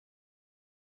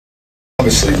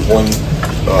obviously one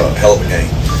hell of a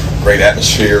game. Great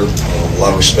atmosphere, a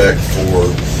lot of respect for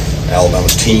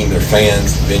Alabama's team, their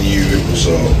fans, the venue. It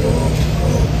was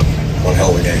one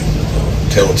hell of a game.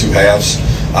 Tale of two halves.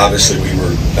 Obviously, we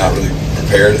were not really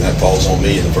prepared, and that falls on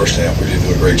me in the first half. We didn't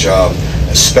do a great job,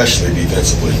 especially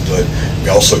defensively, but we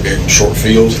also gave them short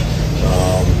field,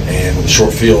 and with a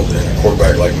short field and a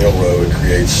quarterback like Milroe, it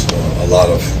creates a lot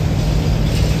of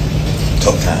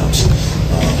tough times.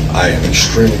 I am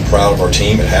extremely proud of our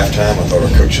team at halftime. I thought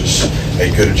our coaches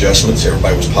made good adjustments.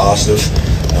 Everybody was positive,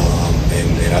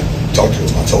 and I talked to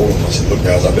them. I told them, I said, look,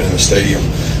 guys, I've been in the stadium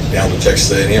down to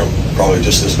Texas A&M, probably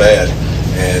just as bad,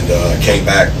 and came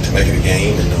back to make it a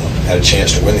game and had a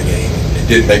chance to win the game. It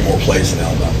didn't make more plays than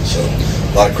Alabama, so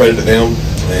a lot of credit to them.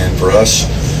 And for us,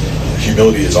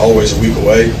 humility is always a week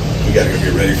away. We got to go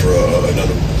get ready for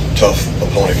another tough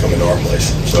opponent coming to our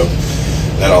place. So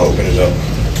that'll open it up.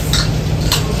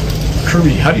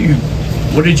 Kirby,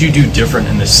 what did you do different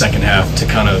in the second half to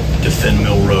kind of defend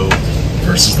Milroe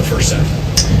versus the first half?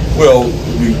 Well,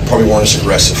 we probably weren't as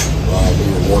aggressive.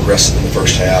 We were more aggressive in the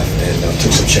first half and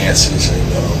took some chances, and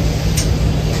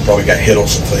probably got hit on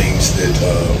some things that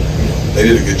they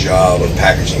did a good job of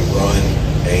packaging run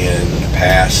and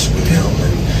pass with him.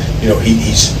 And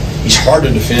he's hard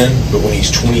to defend, but when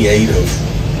he's 28 of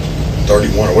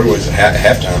 31 or what it was at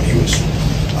halftime, he was,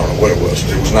 I don't know what it was,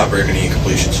 but it was not very many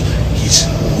incompletions. He's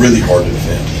really hard to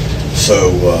defend.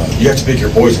 So you have to pick your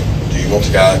poison. Do you want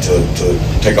the guy to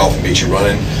take off and beat you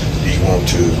running? Do you want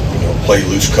to play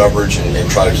loose coverage and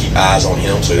try to keep eyes on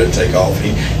him so he doesn't take off?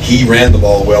 He ran the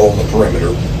ball well on the perimeter,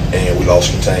 and we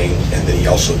lost contain, and then he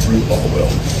also threw the ball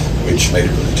well, which made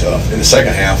it really tough. In the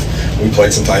second half, we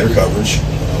played some tighter coverage.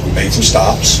 We made some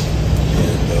stops,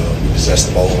 and we possessed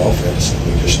the ball on offense.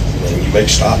 And we just, when you make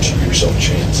stops, you give yourself a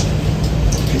chance.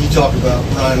 Can you talk about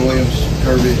Ryan Williams,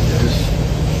 Kirby?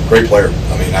 Great player.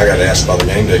 I mean, I got asked by the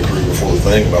game day crew before the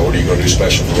thing about what are you going to do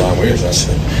special for Ryan Williams. And I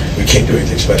said, we can't do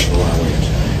anything special for Ryan Williams.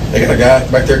 They got a guy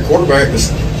back there, quarterback, that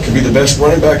could be the best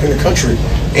running back in the country,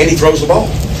 and he throws the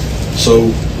ball.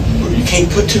 So you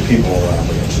can't put two people on Ryan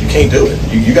Williams. You can't do it.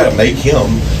 You got to make him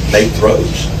make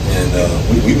throws. And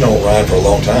we've known Ryan for a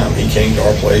long time. He came to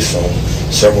our place on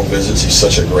several visits. He's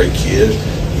such a great kid.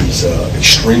 He's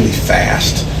extremely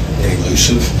fast and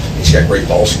elusive. He's got great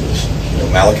ball skills.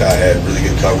 Malachi had really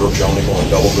good coverage on him on a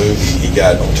double move. He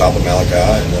got on top of Malachi,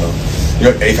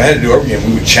 and if I had to do it over again,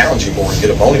 we would challenge him more and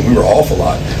get up on him. We were off a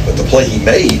lot, but the play he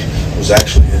made was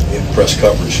actually in press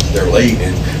coverage there late,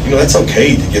 and that's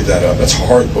okay to give that up. That's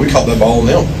hard, but we caught that ball on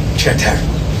them. You got to tackle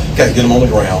him. You got to get him on the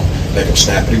ground, make him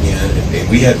snap it again, and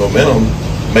we had momentum,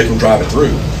 make him drive it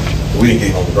through. But we didn't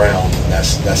get him on the ground, and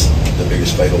that's the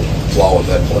biggest fatal flaw of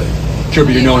that play.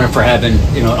 Kirby, you're known for having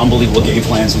unbelievable game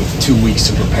plans with 2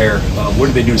 weeks to prepare. What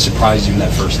did they do to surprise you in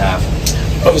that first half?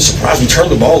 I was surprised. We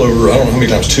turned the ball over, I don't know how many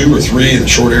times, 2 or 3 in the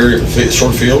short area,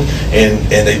 short field, and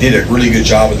they did a really good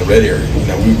job in the red area.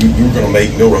 We were going to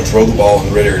make Milroe throw the ball in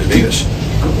the red area to beat us.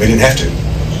 We didn't have to.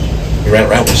 He ran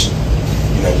around us.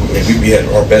 We had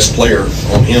our best player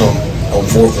on him on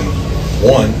 4th and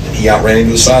 1, and he outran him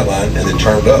to the sideline and then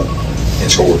turned up and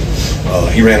scored.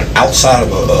 He ran outside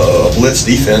of a blitz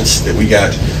defense that we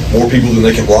got more people than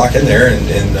they can block in there, and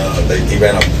he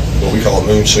ran a what we call a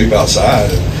moon sweep outside.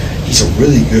 And he's a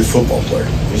really good football player.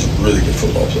 He's a really good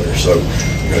football player. So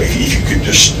if you could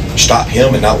just stop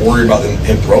him and not worry about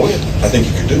him throwing it, I think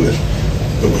you could do it.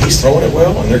 But when he's throwing it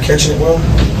well and they're catching it well,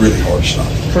 it's really hard to stop.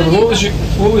 Kirby,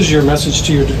 what was your message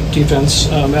to your defense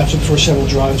after the first several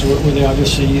drives where they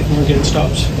obviously weren't getting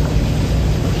stops?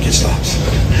 Get stops.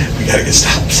 We got to get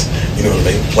stops. You know what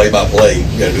I mean? Play by play.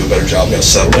 We got to do a better job. We got to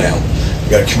settle down. We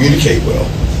got to communicate well.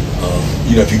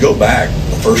 If you go back,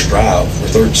 the first drive, we're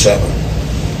 3rd and 7,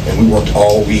 and we worked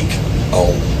all week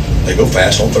on. They go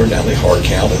fast on 3rd down. They hard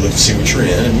count. They look to see what you're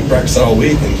in, and we practiced that all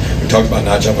week. And we talked about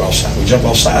not jumping off sides. We jump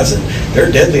off sides, and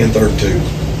they're deadly in 3rd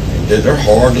and 2. They're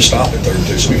hard to stop in 3rd and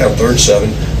 2. So we got a 3rd and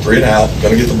 7, 3 and out.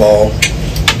 Going to get the ball.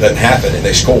 Doesn't happen, and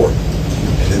they score,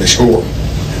 and then they score.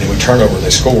 And then we turn over and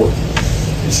they score.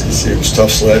 It was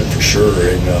tough sledding for sure,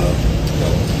 and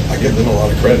I give them a lot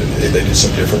of credit. They did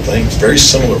some different things, very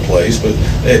similar plays, but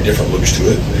they had different looks to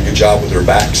it. They did a good job with their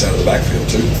backs out of the backfield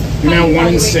too. Now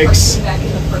 1 and 6. Back in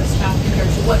the first half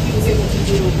compared to what he was able to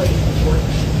do late before.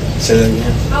 Say that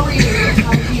again. How do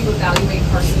you evaluate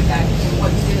Carson back and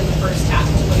what he did in the first half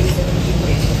and what he was able to do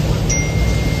late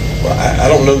before? Well,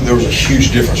 I don't know that there was a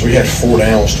huge difference. We had 4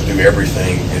 downs to do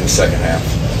everything in the second half,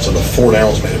 so the 4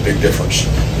 downs made a big difference.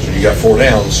 When you got 4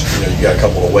 downs, you got a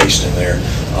couple of wastes in there.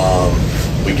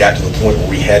 We got to the point where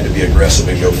we had to be aggressive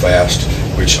and go fast,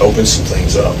 which opened some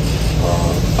things up.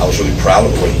 I was really proud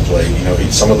of the way he played. You know,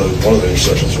 one of the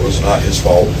interceptions was not his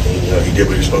fault. He did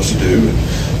what he was supposed to do. And,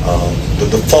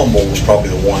 the fumble was probably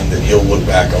the one that he'll look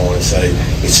back on and say,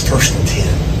 it's 1st and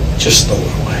 10. Just throw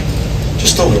it away.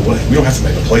 Just throw it away. We don't have to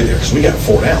make a play there because we got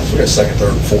 4 downs. We got 2nd,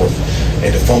 3rd, and 4th. And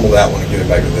to fumble that one and give it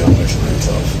back to them makes it really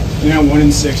tough. You're now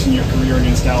 1-6 in your career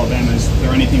against Alabama. Is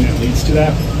there anything that leads to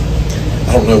that?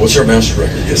 I don't know. What's our bounce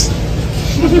record? Yes.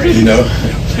 You know?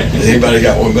 Has anybody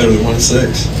got one better than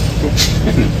 1-6?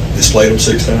 Displayed them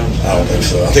 6 times? I don't think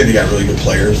so. I think they got really good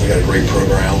players. They got a great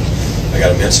program. I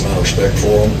got immense amount of respect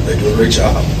for them. They do a great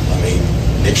job. I mean,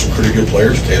 Nick's recruited good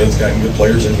players. Caitlin's got good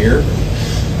players in here.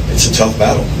 It's a tough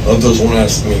battle. Of those 2 of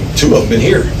them been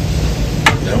here.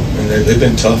 You know, and they've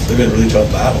been tough. They've been really tough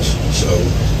battles. So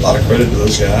a lot of credit to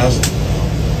those guys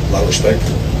and a lot of respect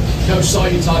for them. Coach, saw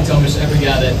you talk to almost every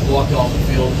guy that walked off the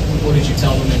field. What did you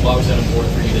tell them, and why was that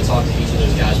important for you to talk to each of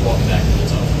those guys walking back into the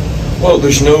tunnel? Well,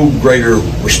 there's no greater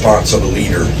response of a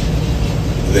leader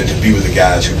than to be with the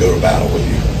guys who go to battle with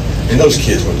you. And those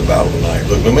kids went to battle tonight.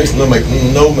 Look, make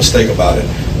no mistake about it.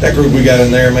 That group we got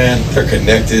in there, man, they're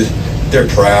connected. They're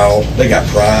proud. They got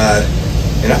pride.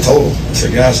 And I told them, I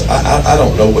said, guys, I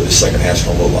don't know what the second half's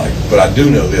going to look like. But I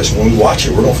do know this. When we watch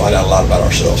it, we're going to find out a lot about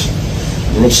ourselves.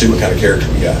 We're going to see what kind of character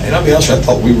we got. And I'll be honest with you, I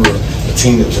thought we were a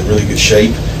team that was in really good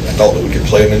shape. I thought that we could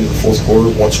play them into the 4th quarter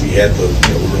once we had we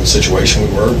were in the situation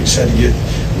we were. We just had to get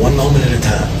one moment at a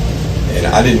time. And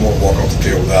I didn't want to walk off the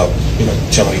field without,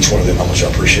 telling each one of them how much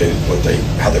I appreciated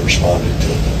how they responded to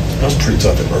it. That was pretty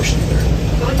tough adversity there.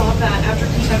 Going off that, after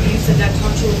Kentucky, you said that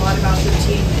talked to you a lot about the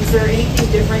team. Is there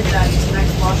anything different that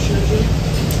tonight's loss showed you?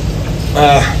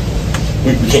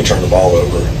 We can't turn the ball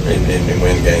over and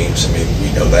win games. I mean,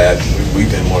 we know that.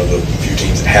 We've been one of the few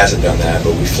teams that hasn't done that,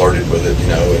 but we flirted with it,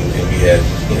 and we had,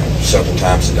 several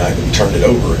times tonight that we turned it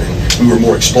over. And we were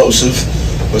more explosive,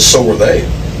 but so were they.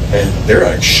 And they're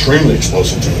an extremely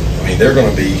explosive team. I mean, they're going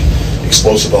to be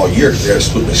explosive all year because they're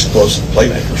explosive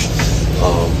playmakers.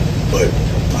 But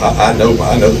I know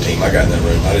the team I got in that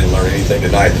room. I didn't learn anything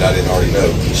tonight that I didn't already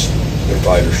know. They're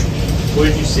fighters.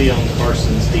 What did you see on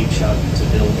Carson's deep shot to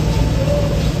build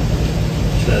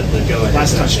the go-ahead?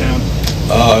 Last touchdown.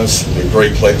 It's a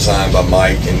great play design by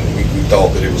Mike, and we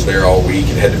thought that it was there all week.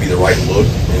 It had to be the right look,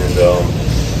 and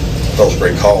I thought it was a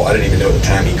great call. I didn't even know at the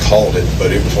time he called it,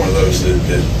 but it was one of those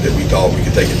that we thought we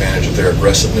could take advantage of their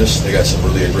aggressiveness. They got some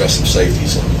really aggressive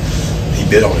safeties, and he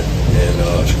bid on it. And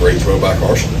it's a great throw by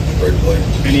Carson. Great play.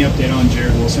 Any update on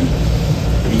Jared Wilson?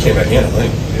 He came back in, I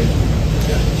think.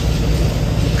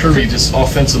 Kirby, just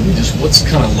offensively, what's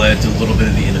kind of led to a little bit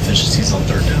of the inefficiencies on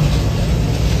 3rd down?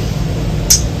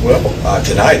 Well,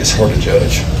 tonight it's hard to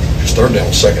judge because 3rd down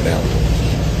was 2nd down.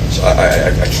 So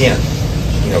I can't,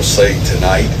 say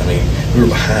tonight. I mean, we were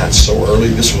behind so early.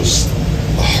 This was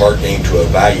a hard game to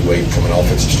evaluate from an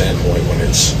offensive standpoint when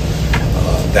it's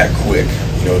that quick.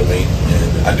 You know what I mean?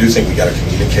 And I do think we got to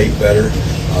communicate better.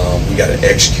 We got to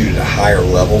execute at a higher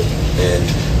level, and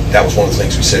that was one of the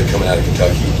things we said coming out of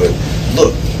Kentucky. But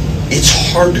look, it's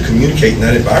hard to communicate in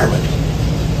that environment.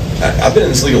 I've been in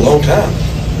this league a long time.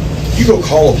 You go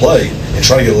call a play and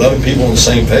try to get 11 people on the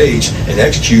same page and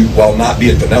execute while not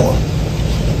being vanilla.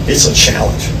 It's a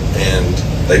challenge, and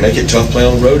they make it tough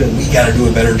playing on the road, and we got to do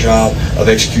a better job of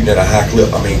executing at a high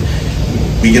clip. I mean,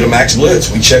 we get a max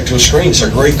blitz, we check to a screen, it's a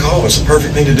great call, it's a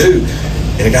perfect thing to do,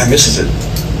 and a guy misses it,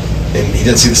 and he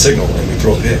doesn't see the signal, and we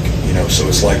throw a pick, so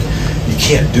it's like, you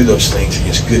can't do those things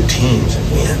against good teams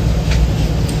and win.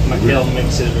 Michael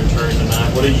makes his return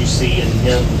tonight. What did you see in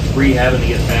him rehabbing to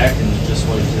get back, and just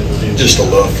what he's able to do? Just a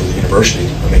love for the university.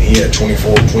 I mean, he had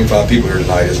 24, 25 people here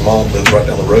tonight. His mom lives right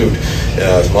down the road.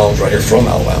 His mom's right here from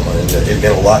Alabama, and it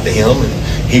meant a lot to him. And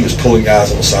he was pulling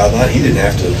guys on the sideline. He didn't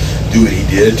have to do what he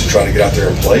did to try to get out there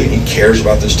and play, and he cares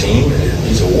about this team, and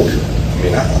he's a warrior. I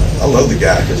mean, I love the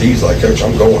guy because he's like, Coach,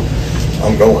 I'm going.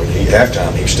 He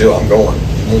halftime, I'm going.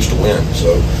 He wants to win.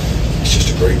 So it's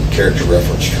just a great character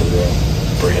reference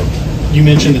for him. You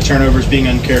mentioned the turnovers being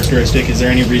uncharacteristic. Is there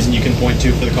any reason you can point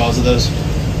to for the cause of those?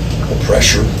 Well,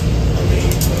 pressure. I mean,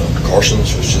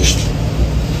 Carson's was just,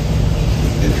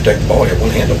 he didn't protect the ball. He had one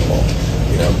hand on the ball.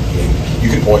 I mean, you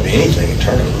can point to anything in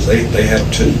turnovers. They had them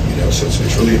too. So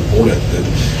it's really important that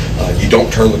you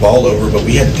don't turn the ball over. But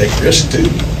we had to take risks too.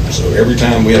 So every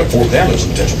time we had a 4th down, there was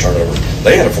a potential turnover.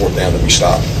 They had a 4th down that we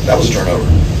stopped. That was a turnover.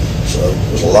 So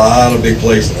there was a lot of big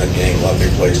plays in that game. A lot of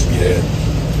big plays to be had.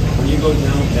 When you go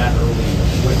down that early,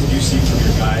 what did you see from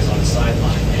your guys on the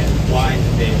sideline, and why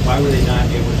were they not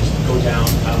able to just go down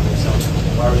out of themselves?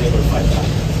 Why were they able to fight back?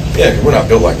 Yeah, because we're not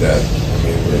built like that. I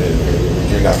mean,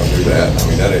 you're not going to do that. I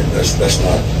mean, that's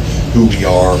not who we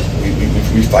are.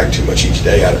 We fight too much each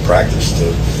day out of practice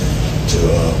to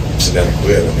to sit down and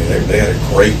quit. I mean, they had a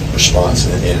great response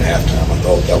in halftime. I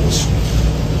thought that was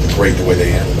great the way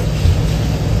they handled it.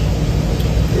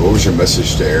 What was your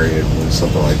message to Arian when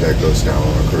something like that goes down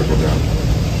on a critical down?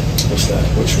 What's that?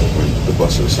 Which one? When the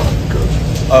buster was on, coach.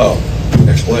 Oh,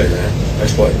 next play, man.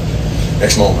 Next play.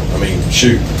 Next moment. I mean,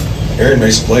 shoot. Arian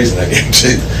made some plays in that game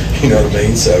too. You know what I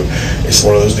mean? So it's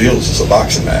one of those deals. It's a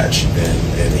boxing match,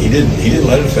 and he didn't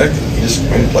let it affect him. He just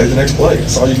went and played the next play.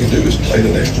 That's all you can do is play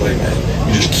the next play, man.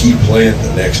 You just keep playing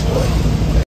the next play.